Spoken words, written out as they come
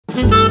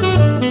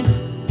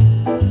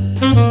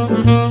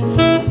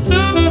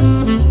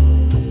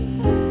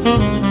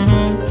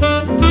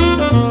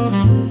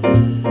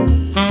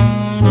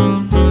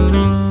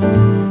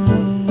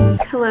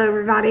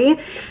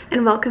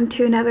welcome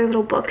to another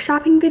little book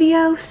shopping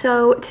video.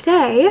 So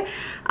today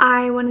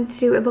I wanted to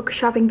do a book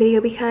shopping video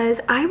because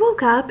I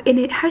woke up and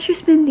it has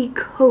just been the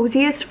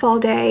coziest fall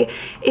day.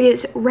 It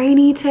is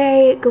rainy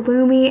today,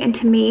 gloomy, and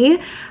to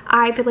me,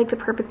 I feel like the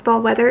perfect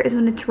fall weather is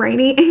when it's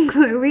rainy and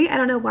gloomy. I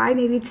don't know why,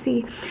 maybe it's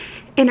the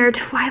inner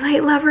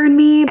Twilight lover in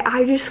me.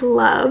 I just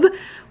love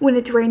when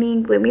it's rainy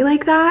and gloomy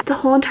like that. The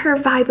whole entire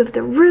vibe of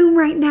the room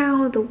right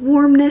now, the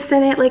warmness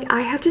in it, like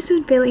I have just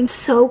been feeling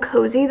so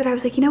cozy that I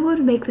was like, you know what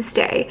would make this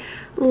day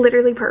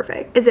literally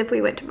perfect is if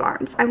we went to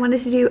Barnes. I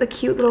wanted to do a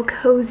cute little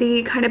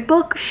cozy kind of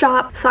book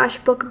shop slash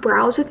book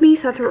browse with me,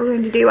 so that's what we're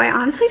going to do. I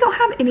honestly don't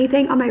have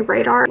anything on my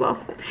radar. Well,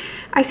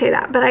 I say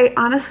that, but I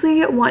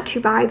honestly want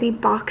to buy the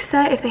box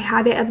set if they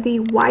have it of the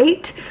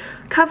white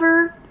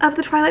cover of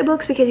the Twilight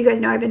books, because you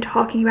guys know I've been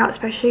talking about,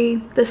 especially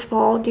this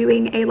fall,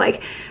 doing a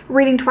like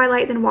reading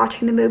Twilight then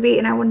watching the movie,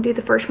 and I want to do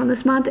the first one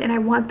this month and I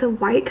want the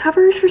white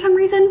covers for some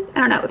reason. I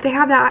don't know if they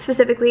have that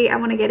specifically, I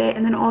want to get it.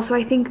 And then also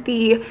I think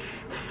the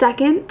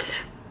second,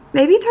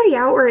 maybe it's already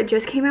out or it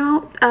just came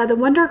out, the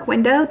One Dark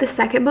Window, the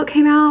second book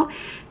came out,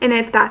 and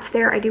if that's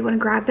there I do want to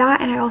grab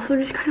that. And I also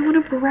just kind of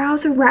want to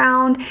browse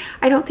around.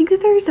 I don't think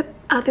that there's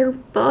other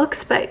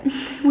books, but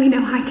we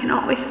know I can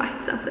always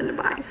find something to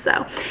buy,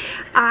 so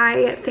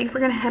I think we're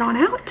gonna head on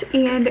out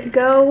and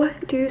go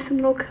do some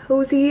little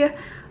cozy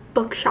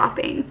book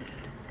shopping.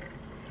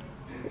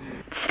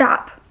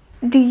 Stop.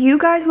 Do you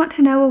guys want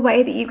to know a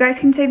way that you guys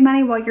can save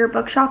money while you're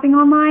book shopping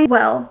online?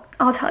 Well,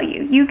 I'll tell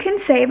you, you can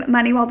save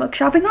money while book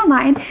shopping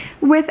online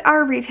with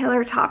our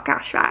retailer Top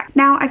Cashback.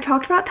 Now, I've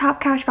talked about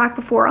Top Cashback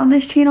before on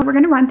this channel. We're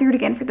going to run through it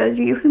again for those of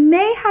you who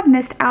may have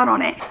missed out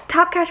on it.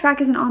 Top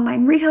Cashback is an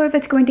online retailer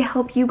that's going to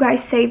help you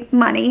guys save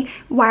money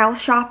while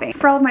shopping.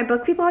 For all of my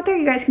book people out there,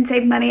 you guys can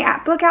save money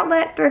at Book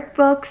Outlet, Thrift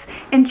Books,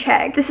 and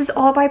Chegg. This is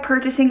all by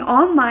purchasing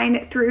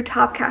online through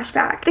Top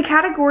Cashback. The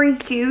categories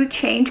do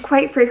change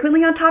quite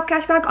frequently on Top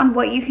Cashback on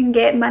what you can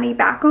get money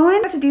back on. What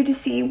you have to do to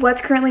see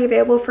what's currently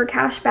available for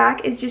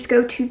cashback is just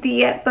go to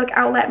the Book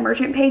Outlet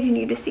merchant page and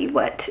you just see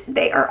what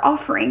they are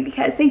offering,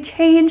 because they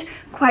change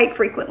quite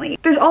frequently.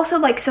 There's also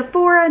like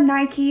Sephora,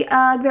 Nike,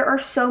 UGG. There are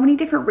so many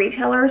different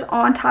retailers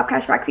on Top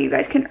Cashback that you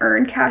guys can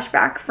earn cash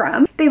back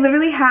from. They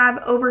literally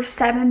have over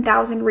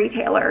 7,000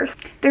 retailers.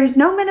 There's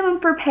no minimum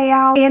for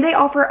payout, and they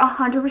offer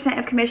 100%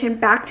 of commission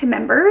back to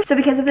members. So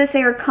because of this,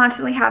 they are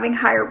constantly having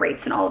higher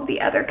rates than all of the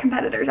other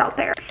competitors out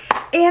there.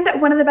 And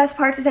one of the best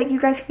parts is that you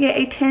guys can get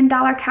a $10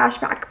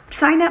 cashback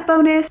sign up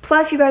bonus.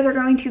 Plus you guys are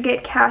going to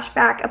get cash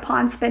back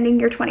upon spending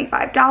your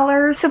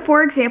 $25. So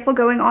for example,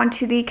 going on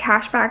to the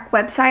cashback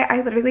website,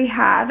 I literally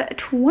have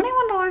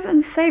 $21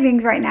 in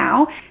savings right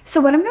now.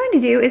 So what I'm going to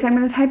do is I'm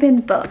going to type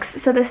in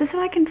books. So this is so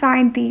I can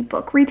find the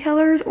book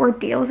retailers or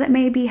deals that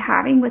may be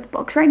having with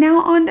books right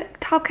now on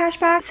Top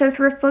Cashback. So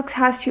Thrift Books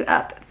has to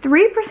up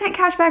 3%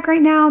 cashback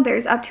right now.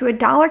 There's up to $1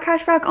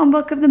 cashback on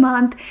Book of the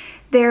Month.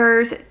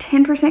 There's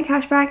 10%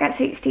 cashback at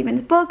St.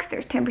 Stephen's Books.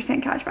 There's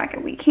 10% cashback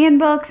at Weekend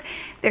Books.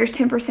 There's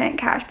 10%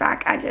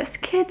 cashback at Just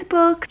Kids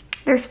Books.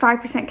 There's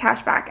 5%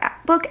 cashback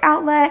at Book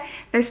Outlet.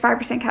 There's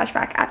 5%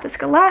 cashback at the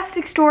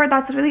Scholastic Store.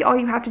 That's really all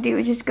you have to do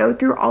is just go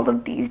through all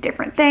of these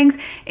different things,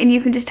 and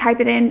you can just type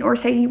it in, or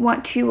say you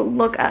want to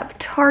look up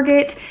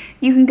Target.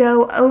 You can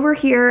go over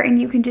here and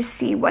you can just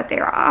see what they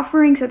are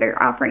offering. So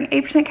they're offering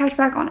 8%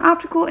 cashback on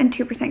optical and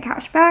 2%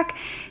 cashback.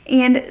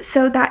 And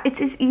so that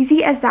it's as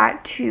easy as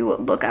that to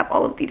look up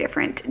all of the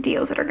different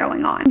deals that are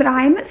going on. But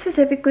I'm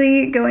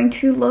specifically going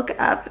to look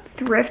up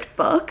Thrift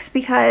Books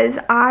because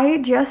I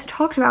just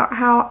talked about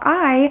how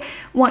I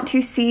want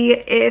to see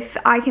if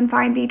I can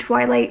find the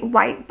Twilight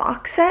white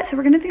box set. So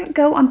we're going to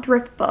go on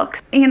Thrift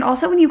Books. And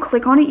also when you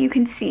click on it, you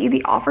can see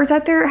the offers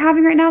that they're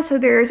having right now. So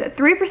there's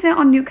 3%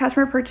 on new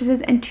customer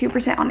purchases and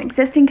 2% on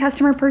existing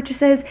customer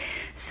purchases.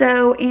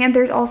 So, and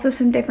there's also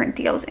some different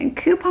deals and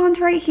coupons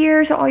right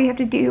here. So all you have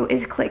to do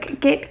is click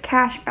get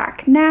cash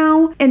back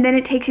now, and then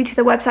it takes you to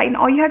the website, and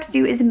all you have to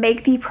do is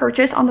make the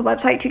purchase on the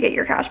website to get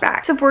your cash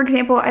back. So for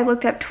example, I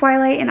looked up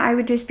Twilight and I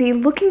would just be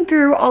looking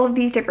through all of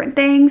these different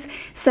things.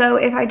 So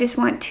if I just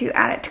want to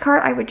add it to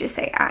cart, I would just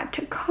say add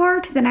to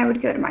cart. Then I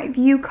would go to my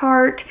view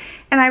cart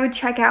and I would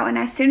check out, and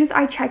as soon as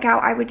I check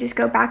out, I would just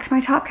go back to my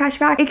Top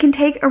Cashback. It can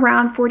take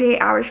around 48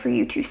 hours for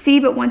you to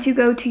see, but once you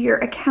go to your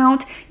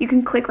account, you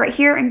can click right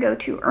here and go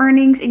to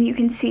earnings, and you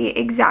can see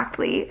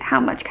exactly how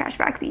much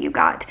cashback that you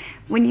got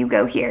when you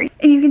go here.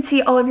 And you can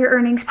see all of your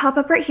earnings pop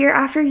up right here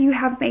after you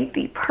have made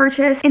the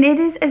purchase. And it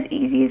is as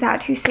easy as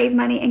that to save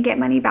money and get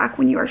money back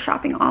when you are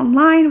shopping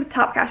online with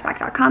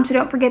topcashback.com. So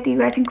don't forget that you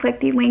guys can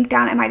click the link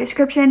down in my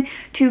description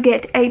to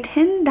get a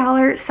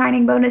 $10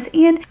 signing bonus,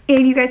 and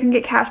you guys can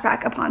get cash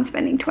back upon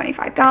spending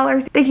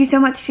 $25. Thank you so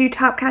much to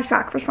Top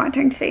Cashback for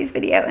sponsoring today's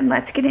video, and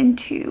let's get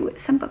into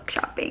some book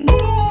shopping.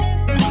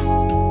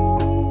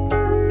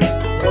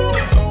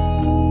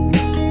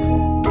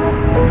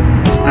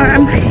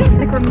 I'm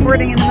like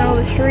recording in the middle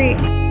of the street.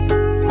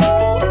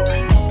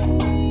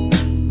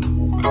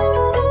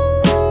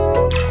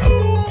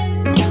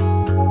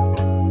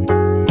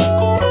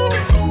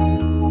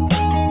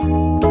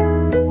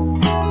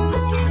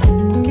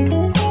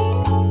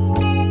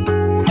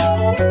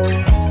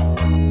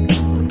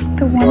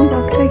 one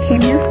book that I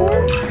came here for.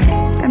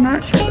 I'm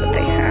not sure what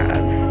they have.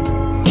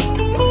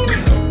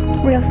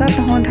 We also have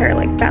the whole entire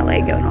like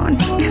ballet going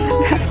on in the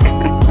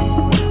background.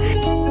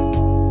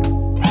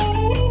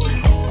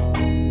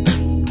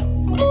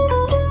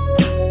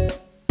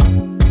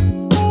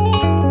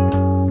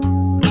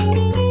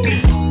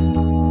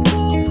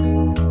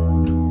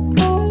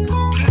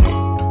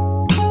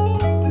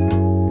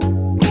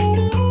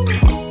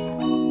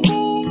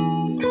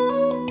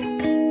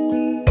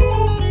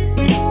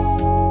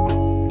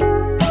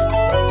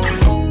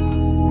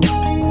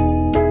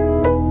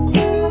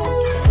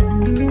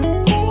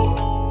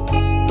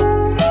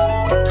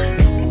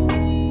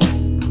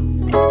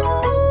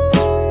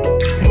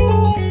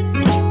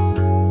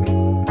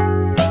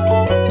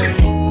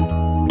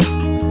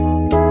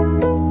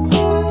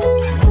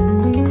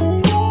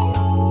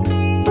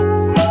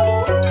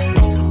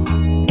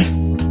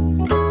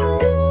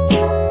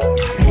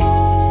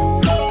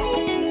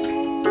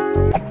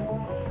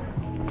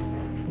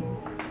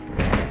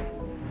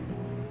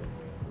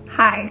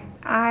 Hi,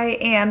 I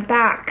am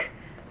back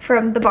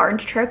from the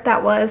Barnes trip.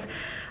 That was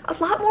a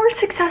lot more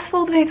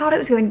successful than I thought it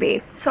was going to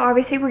be. So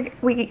obviously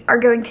we are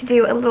going to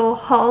do a little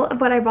haul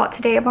of what I bought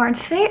today at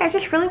Barnes. Today I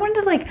just really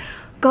wanted to like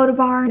go to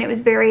Barnes. It was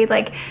very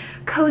like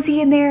cozy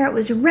in there. It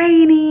was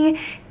rainy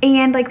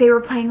and like they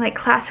were playing like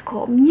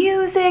classical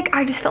music.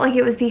 I just felt like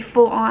it was the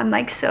full-on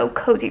like so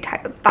cozy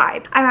type of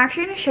vibe. I'm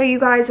actually going to show you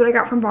guys what I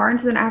got from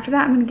Barnes, and then after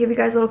that I'm going to give you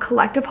guys a little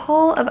collective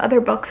haul of other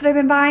books that I've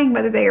been buying,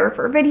 whether they are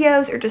for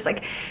videos or just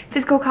like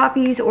physical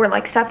copies or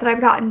like stuff that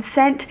I've gotten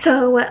sent.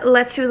 So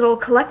let's do a little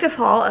collective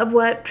haul of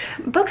what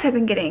books I've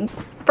been getting.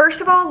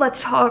 First of all, let's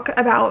talk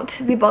about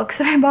the books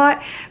that I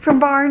bought from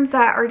Barnes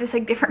that are just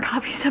like different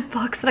copies of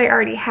books that I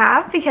already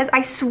have, because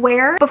I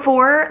swear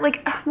before,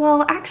 like,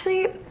 well,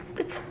 actually,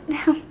 it's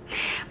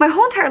my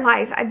whole entire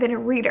life I've been a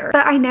reader,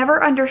 but I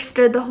never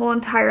understood the whole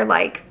entire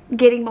like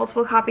getting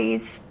multiple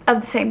copies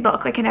of the same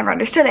book. Like I never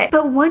understood it.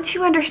 But once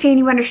you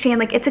understand,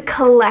 like it's a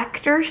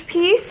collector's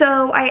piece.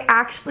 So I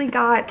actually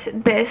got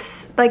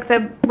this, like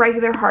the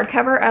regular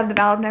hardcover of The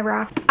Ballad of Never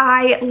After.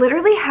 I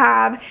literally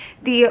have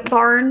the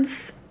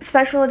Barnes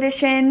special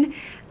edition,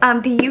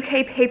 the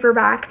UK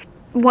paperback,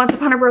 Once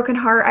Upon a Broken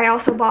Heart. I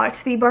also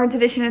bought the Barnes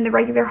edition and the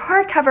regular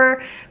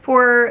hardcover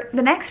for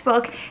the next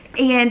book,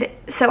 and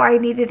so I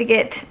needed to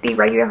get the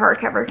regular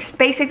hardcover.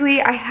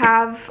 Basically, I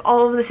have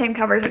all of the same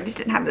covers. I just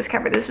didn't have this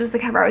cover. This was the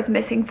cover I was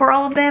missing for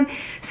all of them.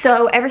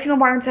 So every single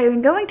Barnes I've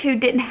been going to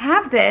didn't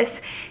have this,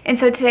 and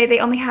so today they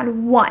only had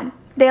one.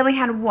 They only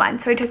had one,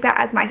 so I took that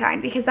as my sign,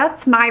 because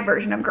that's my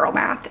version of girl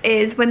math,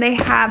 is when they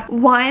have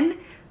one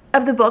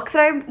of the books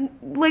that I'm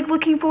like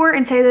looking for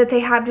and say that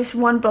they have just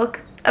one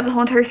book of the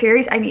whole entire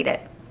series, I need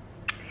it.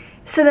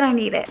 So then I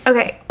need it.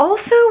 Okay,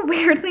 also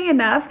weirdly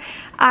enough,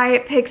 I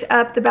picked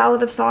up The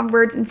Ballad of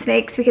Songbirds and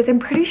Snakes because I'm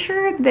pretty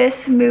sure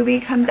this movie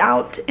comes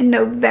out in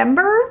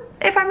November,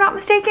 if I'm not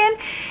mistaken,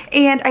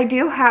 and I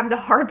do have the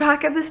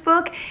hardback of this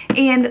book,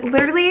 and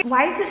literally,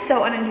 why is this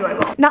so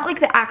unenjoyable? Not like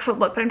the actual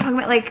book, but I'm talking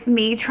about like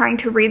me trying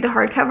to read the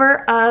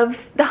hardcover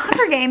of The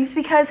Hunger Games,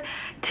 because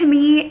to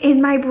me,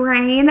 in my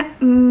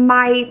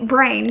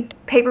brain,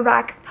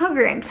 paperback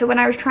Hunger Games. So when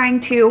I was trying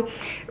to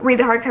read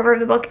the hardcover of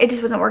the book, it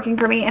just wasn't working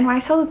for me, and when I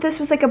saw that this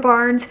was like a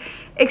Barnes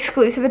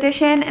exclusive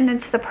edition and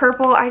it's the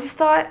purple, I just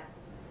thought,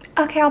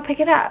 okay, I'll pick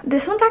it up.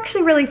 This one's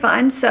actually really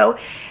fun. So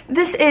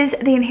this is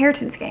The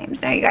Inheritance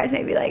Games. Now you guys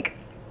may be like,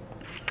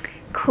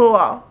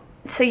 cool,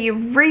 so you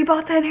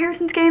rebought The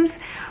Inheritance Games?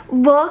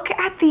 Look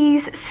at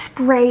these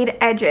sprayed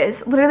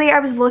edges. Literally, I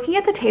was looking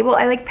at the table.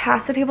 I like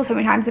passed the table so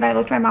many times and I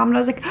looked at my mom and I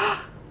was like,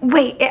 oh,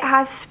 wait, it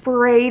has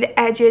sprayed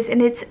edges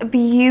and it's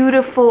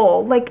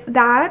beautiful. Like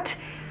that's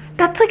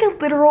like a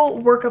literal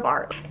work of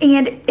art.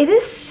 And it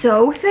is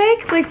so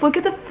thick. Like look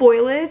at the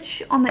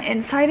foliage on the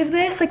inside of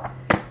this. Like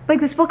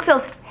this book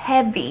feels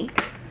heavy.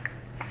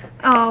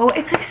 Oh,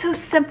 it's like so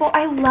simple.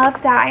 I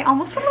love that. I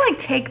almost want to like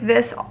take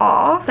this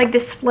off, like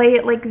display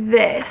it like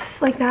this.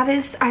 Like that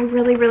is, I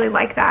really, really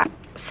like that.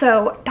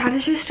 So that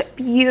is just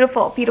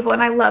beautiful, beautiful,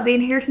 and I love The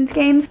Inheritance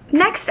Games.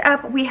 Next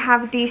up, we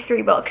have these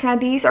three books. Now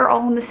these are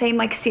all in the same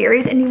like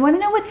series, and you want to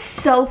know what's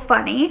so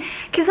funny?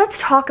 Because let's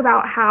talk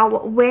about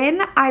how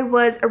when I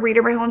was a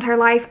reader my whole entire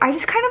life, I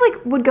just kind of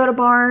like would go to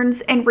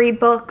Barnes and read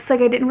books.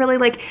 Like I didn't really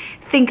like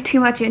think too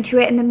much into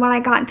it, and then when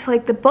I got into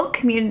like the book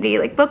community,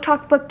 like Book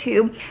Talk,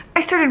 BookTube,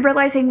 I started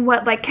realizing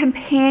what like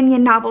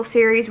companion novel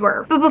series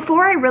were. But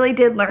before I really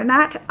did learn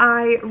that,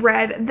 I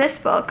read this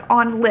book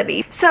on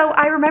Libby. So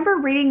I remember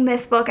reading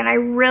this book and I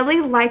really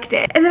liked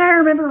it. And then I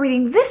remember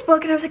reading this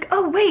book and I was like,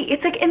 oh wait,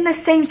 it's like in the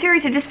same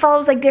series. It just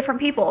follows like different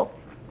people.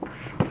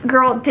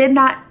 Girl,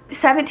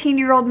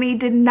 17-year-old me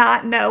did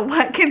not know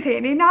what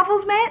companion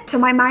novels meant. So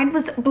my mind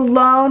was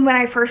blown when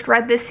I first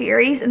read this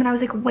series, and then I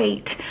was like,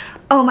 wait,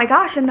 oh my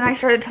gosh. And then I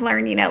started to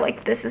learn, you know,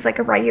 like this is like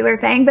a regular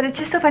thing. But it's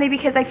just so funny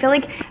because I feel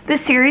like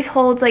this series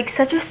holds like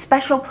such a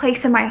special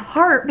place in my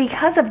heart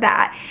because of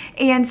that.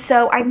 And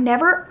so I've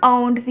never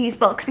owned these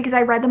books because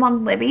I read them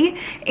on Libby,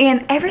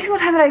 and every single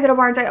time that I go to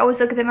Barnes I always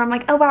look at them and I'm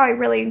like, oh wow, I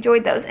really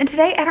enjoyed those. And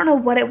today, I don't know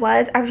what it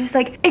was, I was just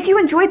like, if you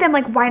enjoyed them,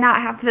 like why not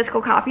have a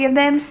physical copy of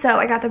them? So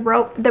I got the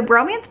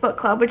Bromance Book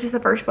Club, which is the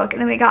first book, and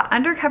then we got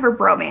Undercover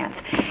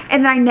Bromance.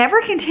 And then I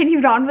never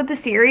continued on with the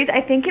series. I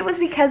think it was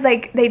because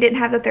like they didn't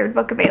have the third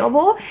book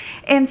available,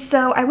 and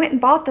so I went and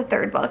bought the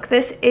third book.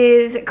 This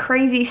is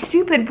Crazy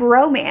Stupid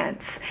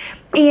Bromance.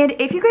 And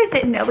if you guys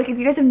didn't know, like if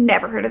you guys have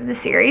never heard of the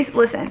series,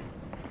 listen,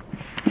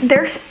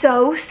 they're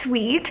so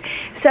sweet.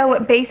 So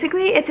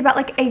basically it's about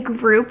like a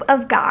group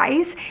of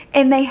guys,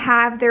 and they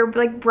have their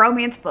like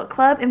bromance book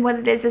club, and what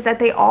it is that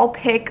they all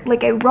pick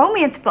like a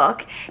romance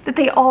book that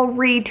they all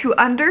read to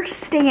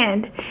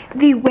understand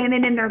the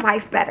women in their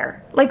life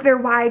better, like their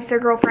wives, their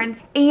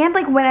girlfriends. And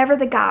like whenever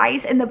the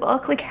guys in the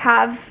book like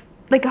have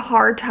like a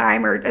hard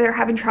time or they're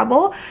having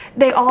trouble,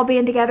 they all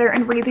band together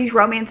and read these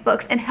romance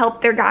books and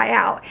help their guy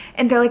out.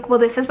 And they're like, well,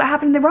 this is what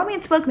happened in the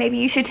romance book, maybe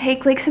you should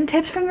take like some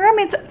tips from the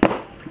romance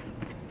book.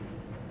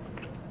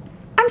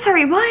 I'm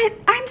sorry, what?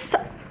 I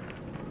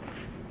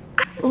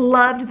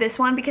loved this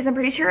one because I'm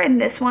pretty sure in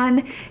this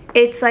one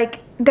it's like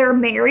they're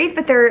married,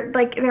 but they're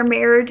like their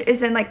marriage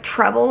is in like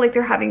trouble, like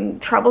they're having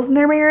troubles in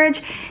their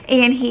marriage,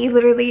 and he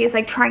literally is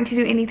like trying to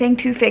do anything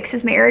to fix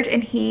his marriage.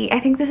 And I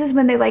think this is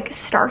when they like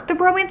start the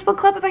Bromance Book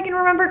Club, if I can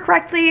remember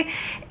correctly,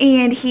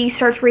 and he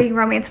starts reading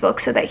romance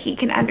books so that he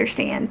can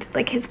understand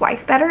like his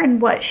wife better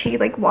and what she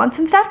like wants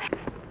and stuff.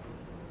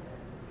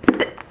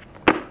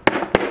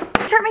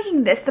 Start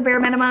making this the bare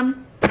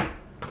minimum,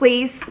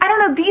 please. I don't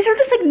know, these are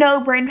just like no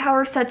brain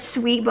power, such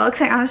sweet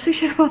books. I honestly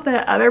should have bought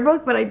the other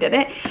book, but I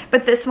didn't.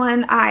 But this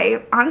one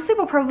I honestly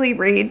will probably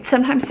read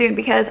sometime soon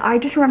because I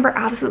just remember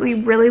absolutely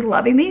really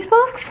loving these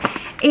books,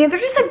 and they're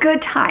just a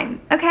good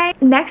time. Okay,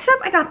 next up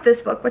I got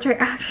this book, which I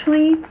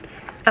actually,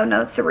 oh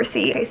no, it's a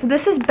receipt. Okay, so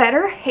this is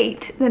Better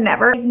Hate Than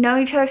Never. They've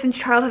known each other since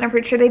childhood. I'm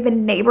pretty sure they've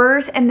been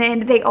neighbors, and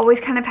then they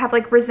always kind of have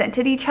like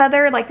resented each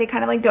other, like they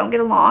kind of like don't get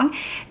along.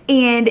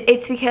 And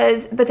it's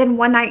because, but then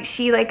one night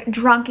she like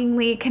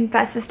drunkenly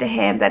confesses to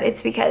him that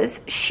it's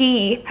because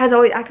she has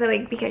always acted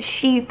like, because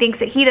she thinks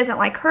that he doesn't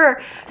like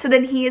her. So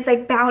then he is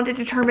like bound and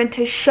determined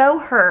to show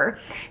her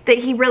that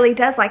he really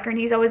does like her, and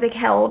he's always like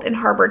held and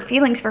harbored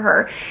feelings for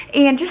her.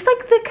 And just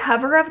like the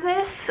cover of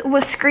this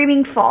was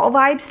screaming fall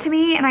vibes to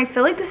me, and I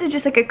feel like this is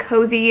just like a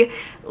cozy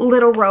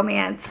little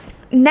romance.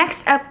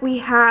 Next up we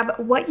have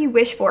What You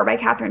Wish For by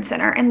Catherine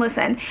Center. And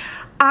listen,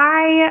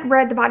 I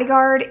read The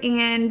Bodyguard,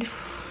 and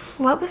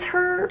what was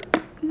her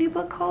new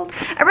book called?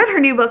 I read her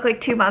new book like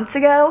 2 months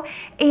ago,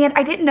 and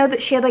I didn't know that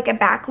she had like a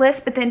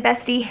backlist. But then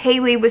Bestie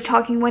Haley was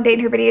talking one day in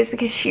her videos,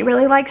 because she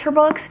really likes her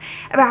books,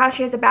 about how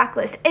she has a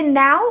backlist. And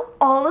now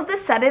all of a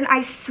sudden,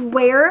 I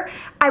swear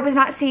I was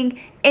not seeing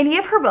any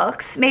of her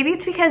books. Maybe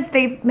it's because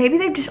maybe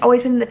they've just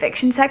always been in the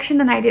fiction section,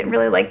 and I didn't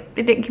really like,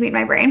 it didn't commute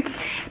my brain.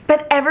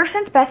 But ever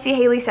since Bestie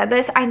Haley said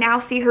this, I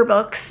now see her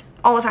books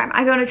all the time.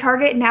 I go to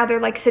Target, and now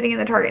they're like sitting in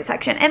the Target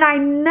section, and I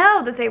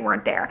know that they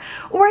weren't there.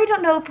 Or I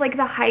don't know if like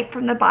the hype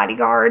from The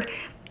Bodyguard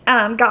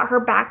got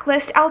her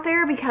backlist out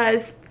there,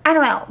 because I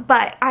don't know,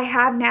 but I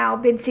have now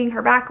been seeing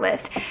her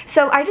backlist.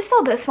 So I just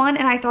saw this one,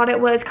 and I thought it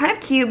was kind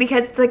of cute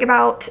because it's like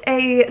about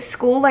a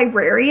school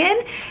librarian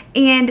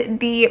and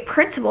the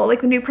principal,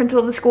 like the new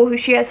principal of the school, who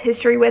she has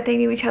history with. They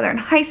knew each other in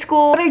high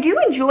school. But I do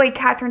enjoy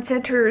Catherine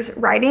Center's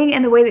writing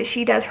and the way that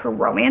she does her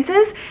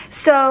romances.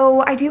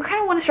 So I do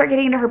kind of want to start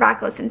getting into her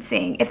backlist and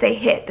seeing if they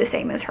hit the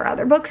same as her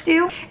other books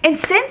do. And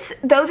since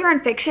those are in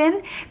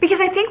fiction,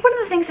 because I think one of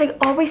the things I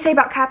always say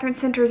about Catherine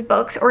Center's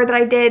books, or that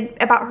I did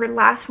about her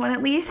last one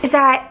at least, is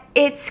that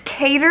it's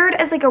catered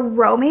as like a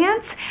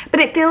romance, but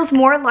it feels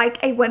more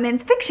like a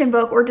women's fiction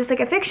book, or just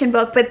like a fiction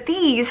book. But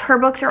her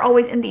books are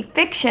always in the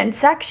fiction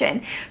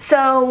section.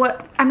 So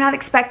I'm not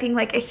expecting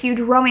like a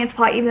huge romance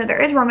plot, even though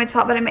there is a romance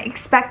plot, but I'm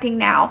expecting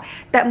now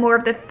that more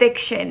of the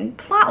fiction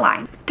plot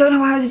line. Don't know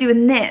why I was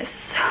doing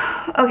this.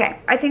 Okay,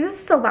 I think this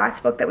is the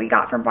last book that we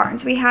got from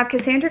Barnes. We have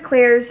Cassandra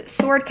Clare's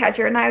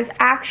Swordcatcher, and I was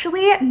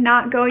actually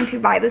not going to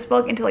buy this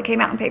book until it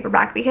came out in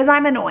paperback because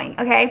I'm annoying,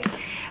 okay?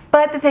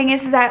 But the thing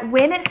is that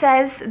when it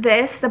says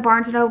this, the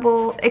Barnes &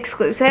 Noble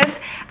exclusives,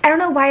 I don't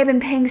know why I've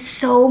been paying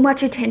so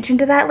much attention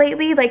to that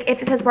lately. Like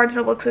if it says Barnes &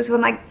 Noble exclusive,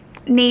 I'm like,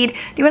 do you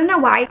want to know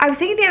why? I was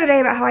thinking the other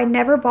day about how I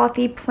never bought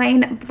the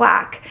plain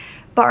black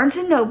Barnes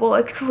 & Noble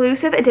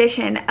exclusive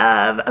edition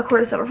of A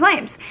Court of Silver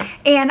Flames.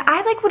 And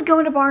I like would go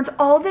into Barnes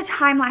all the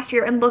time last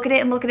year and look at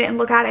it and look at it and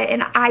look at it.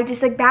 And I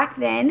just like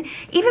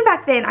even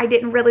back then, I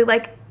didn't really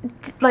like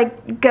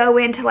go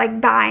into like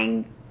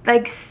buying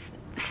like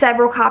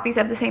several copies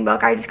of the same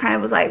book. I just kind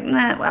of was like,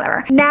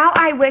 whatever. Now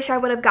I wish I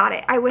would have got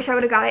it. I wish I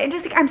would have got it. And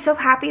just like, I'm so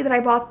happy that I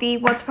bought the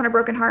Once Upon a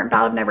Broken Heart and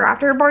Ballad of Never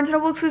After Barnes &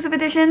 Noble exclusive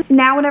edition.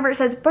 Now whenever it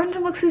says Barnes &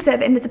 Noble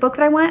exclusive and it's a book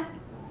that I want,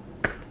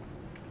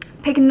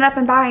 picking it up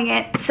and buying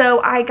it.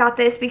 So I got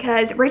this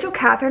because Rachel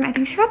Catherine, I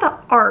think she got the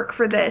ARC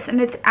for this, and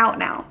it's out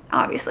now,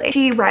 obviously.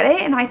 She read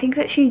it, and I think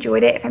that she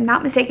enjoyed it. If I'm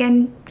not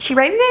mistaken, she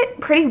rated it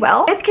pretty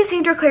well. With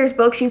Cassandra Clare's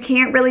books, you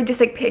can't really just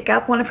like pick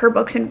up one of her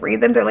books and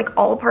read them. They're like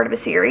all a part of a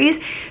series.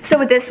 So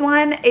with this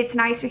one, it's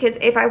nice because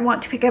if I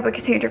want to pick up a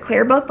Cassandra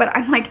Clare book, but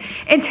I'm like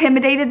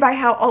intimidated by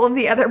how all of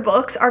the other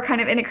books are kind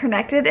of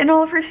interconnected in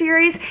all of her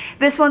series,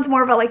 this one's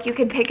more of a like you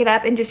can pick it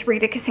up and just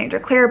read a Cassandra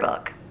Clare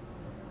book,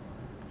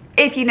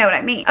 if you know what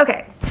I mean.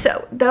 Okay,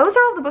 so those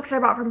are all the books that I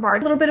bought from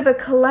Barnes. A little bit of a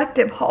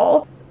collective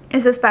haul.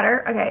 Is this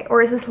better? Okay,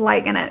 or is this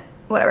light in it?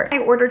 Whatever. I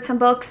ordered some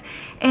books,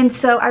 and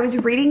so I was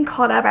reading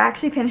Caught Up. I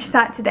actually finished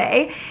that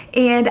today,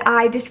 and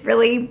I just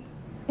really,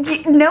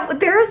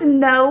 there is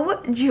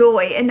no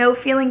joy and no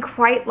feeling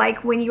quite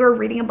like when you are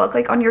reading a book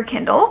like on your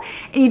Kindle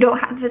and you don't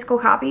have the physical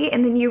copy,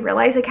 and then you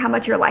realize like how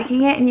much you're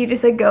liking it, and you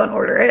just like go and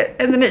order it,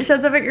 and then it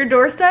shows up at your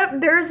doorstep.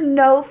 There's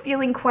no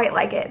feeling quite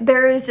like it.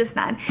 There is just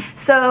none.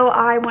 So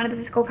I wanted the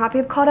physical copy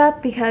of Caught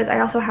Up because I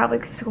also have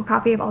like a physical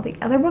copy of all the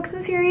other books in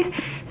the series.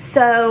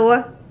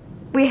 So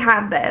we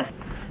have this.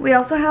 We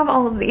also have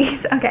all of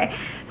these. Okay,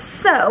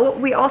 so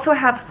we also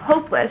have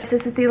Hopeless.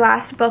 This is the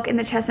last book in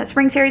the Chestnut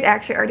Spring series. I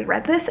actually already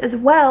read this as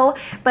well,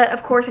 but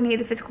of course I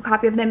need the physical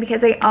copy of them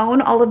because I own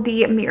all of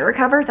the mirror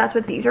covers. That's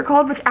what these are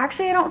called, which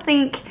actually I don't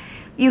think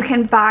you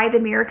can buy the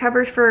mirror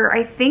covers for,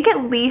 I think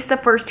at least the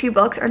first 2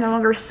 books are no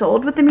longer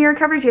sold with the mirror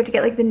covers. You have to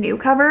get like the new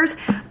covers.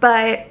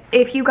 But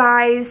if you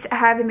guys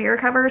have the mirror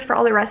covers for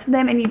all the rest of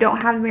them and you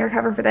don't have the mirror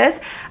cover for this,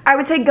 I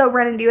would say go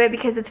run and do it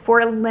because it's for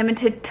a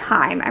limited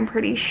time, I'm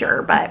pretty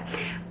sure. But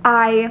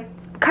I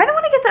kind of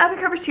want to get the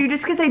other covers too,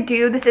 just because I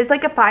do. This is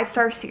like a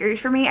 5-star series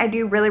for me. I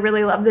do really,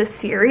 really love this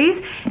series.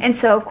 And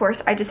so, of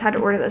course, I just had to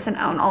order this and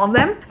own all of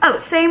them. Oh,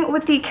 same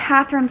with the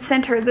Catherine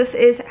Center. This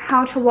is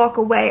How to Walk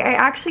Away. I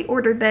actually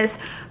ordered this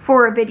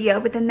for a video,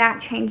 but then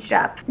that changed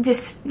up.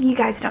 Just, you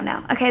guys don't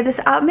know. Okay, this,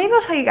 maybe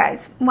I'll tell you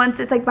guys once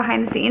it's like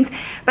behind the scenes.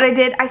 But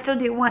I still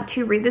do want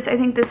to read this. I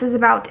think this is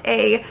about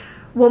a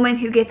woman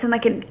who gets in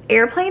like an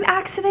airplane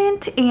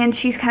accident and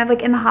she's kind of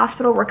like in the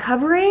hospital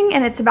recovering,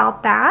 and it's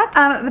about that.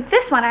 But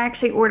this one I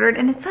actually ordered,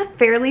 and it's a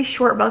fairly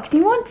short book. And you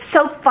know what's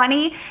so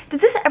funny?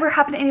 Does this ever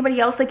happen to anybody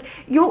else? Like,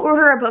 you'll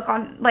order a book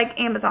on like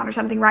Amazon or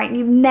something, right? And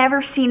you've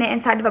never seen it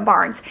inside of a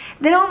Barnes.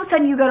 Then all of a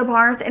sudden you go to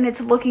Barnes and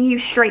it's looking you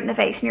straight in the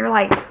face and you're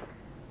like,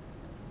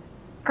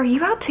 are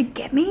you out to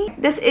get me?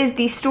 This is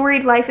The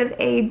Storied Life of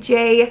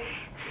A.J.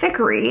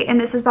 Thickery,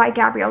 and this is by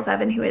Gabrielle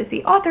Zevin, who is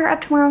the author of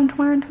Tomorrow and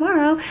Tomorrow and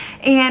Tomorrow,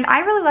 and I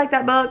really like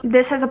that book.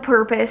 This has a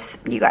purpose,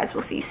 you guys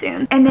will see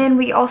soon. And then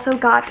we also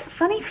got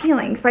Funny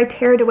Feelings by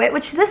Tara DeWitt,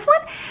 which this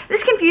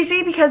confused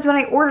me because when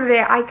I ordered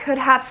it, I could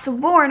have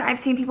sworn I've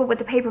seen people with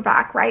the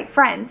paperback, right?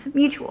 Friends,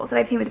 mutuals that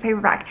I've seen with the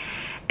paperback.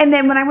 And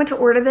then when I went to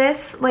order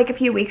this like a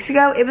few weeks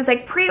ago, it was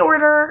like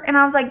pre-order, and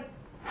I was like,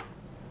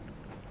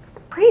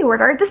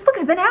 pre-order? This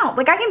book's been out.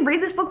 Like, I can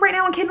read this book right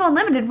now on Kindle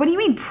Unlimited. What do you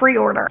mean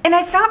pre-order? And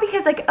it's not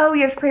because like, oh,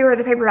 you have to pre-order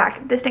the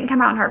paperback. This didn't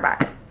come out in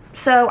hardback.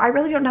 So I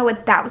really don't know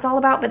what that was all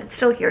about, but it's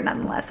still here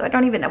nonetheless. So I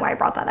don't even know why I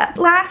brought that up.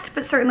 Last,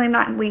 but certainly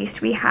not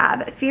least, we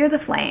have Fear the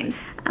Flames.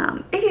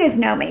 If you guys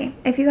know me,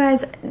 if you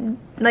guys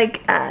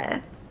like,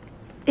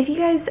 if you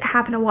guys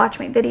happen to watch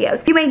my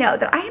videos, you may know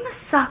that I am a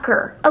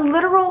sucker, a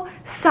literal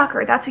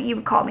sucker, that's what you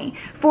would call me,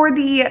 for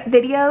the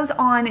videos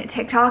on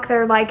TikTok that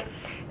are like,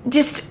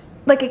 just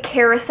like a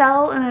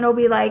carousel, and it'll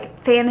be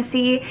like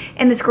fantasy,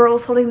 and this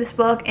girl's holding this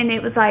book, and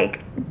it was like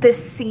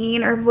this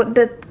scene or what,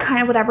 the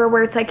kind of whatever,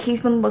 where it's like he's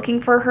been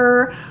looking for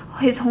her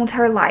his whole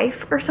entire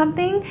life or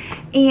something,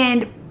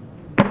 and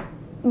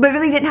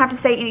literally didn't have to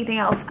say anything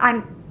else.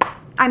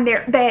 I'm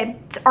there, babe,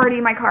 it's already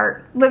in my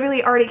cart,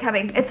 literally already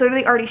coming, it's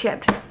literally already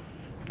shipped.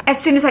 As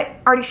soon as I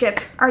already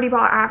shipped, already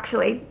bought,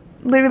 actually,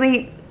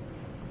 literally.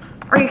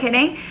 Are you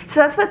kidding? So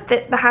that's what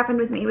that happened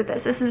with me with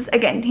this. This is,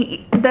 again,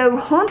 the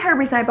whole entire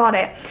reason I bought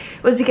it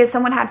was because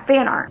someone had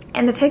fan art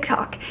in the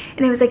TikTok.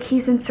 And it was like,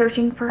 he's been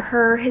searching for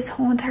her his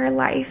whole entire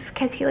life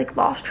because he like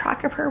lost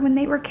track of her when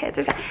they were kids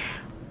or something.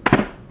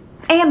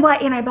 And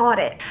I bought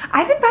it.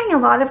 I've been buying a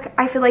lot of,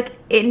 I feel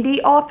like,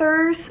 indie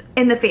authors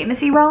in the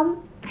fantasy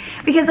realm.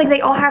 Because like they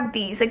all have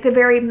these, like the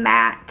very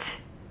matte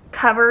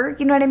cover,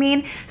 you know what I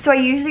mean? So I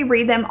usually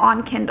read them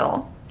on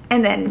Kindle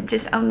and then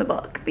just own the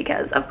book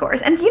because, of course.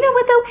 And you know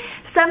what though?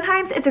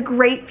 Sometimes it's a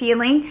great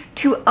feeling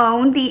to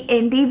own the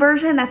indie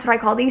version. That's what I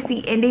call these,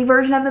 the indie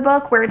version of the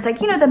book, where it's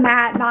like, you know, the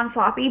matte,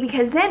 non-floppy,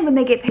 because then when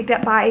they get picked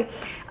up by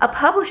a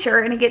publisher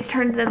and it gets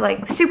turned into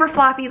like super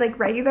floppy, like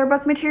regular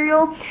book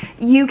material,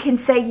 you can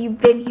say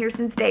you've been here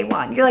since day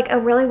one. You're like, oh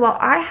really? Well,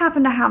 I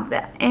happen to have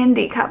the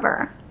indie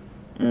cover.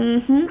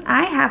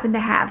 I happen to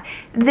have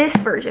this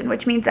version,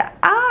 which means that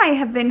I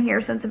have been here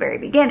since the very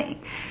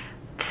beginning.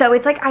 So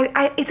it's like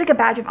it's like a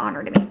badge of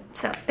honor to me.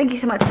 So thank you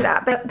so much for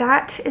that. But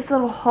that is the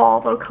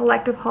little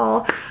collective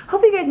haul.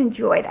 Hope you guys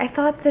enjoyed. I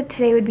thought that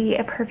today would be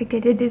a perfect day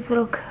to do this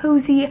little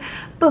cozy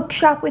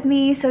bookshop with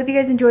me. So if you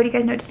guys enjoyed, you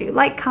guys know what to do.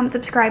 Like, comment,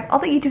 subscribe, all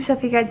the YouTube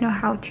stuff you guys know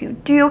how to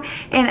do.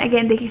 And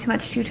again, thank you so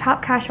much to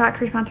Top Cashback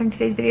for sponsoring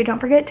today's video. Don't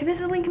forget to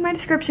visit the link in my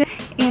description.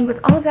 And with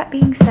all of that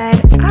being said,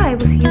 I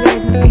will see you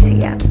guys when I see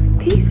you.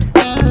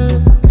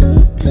 Peace.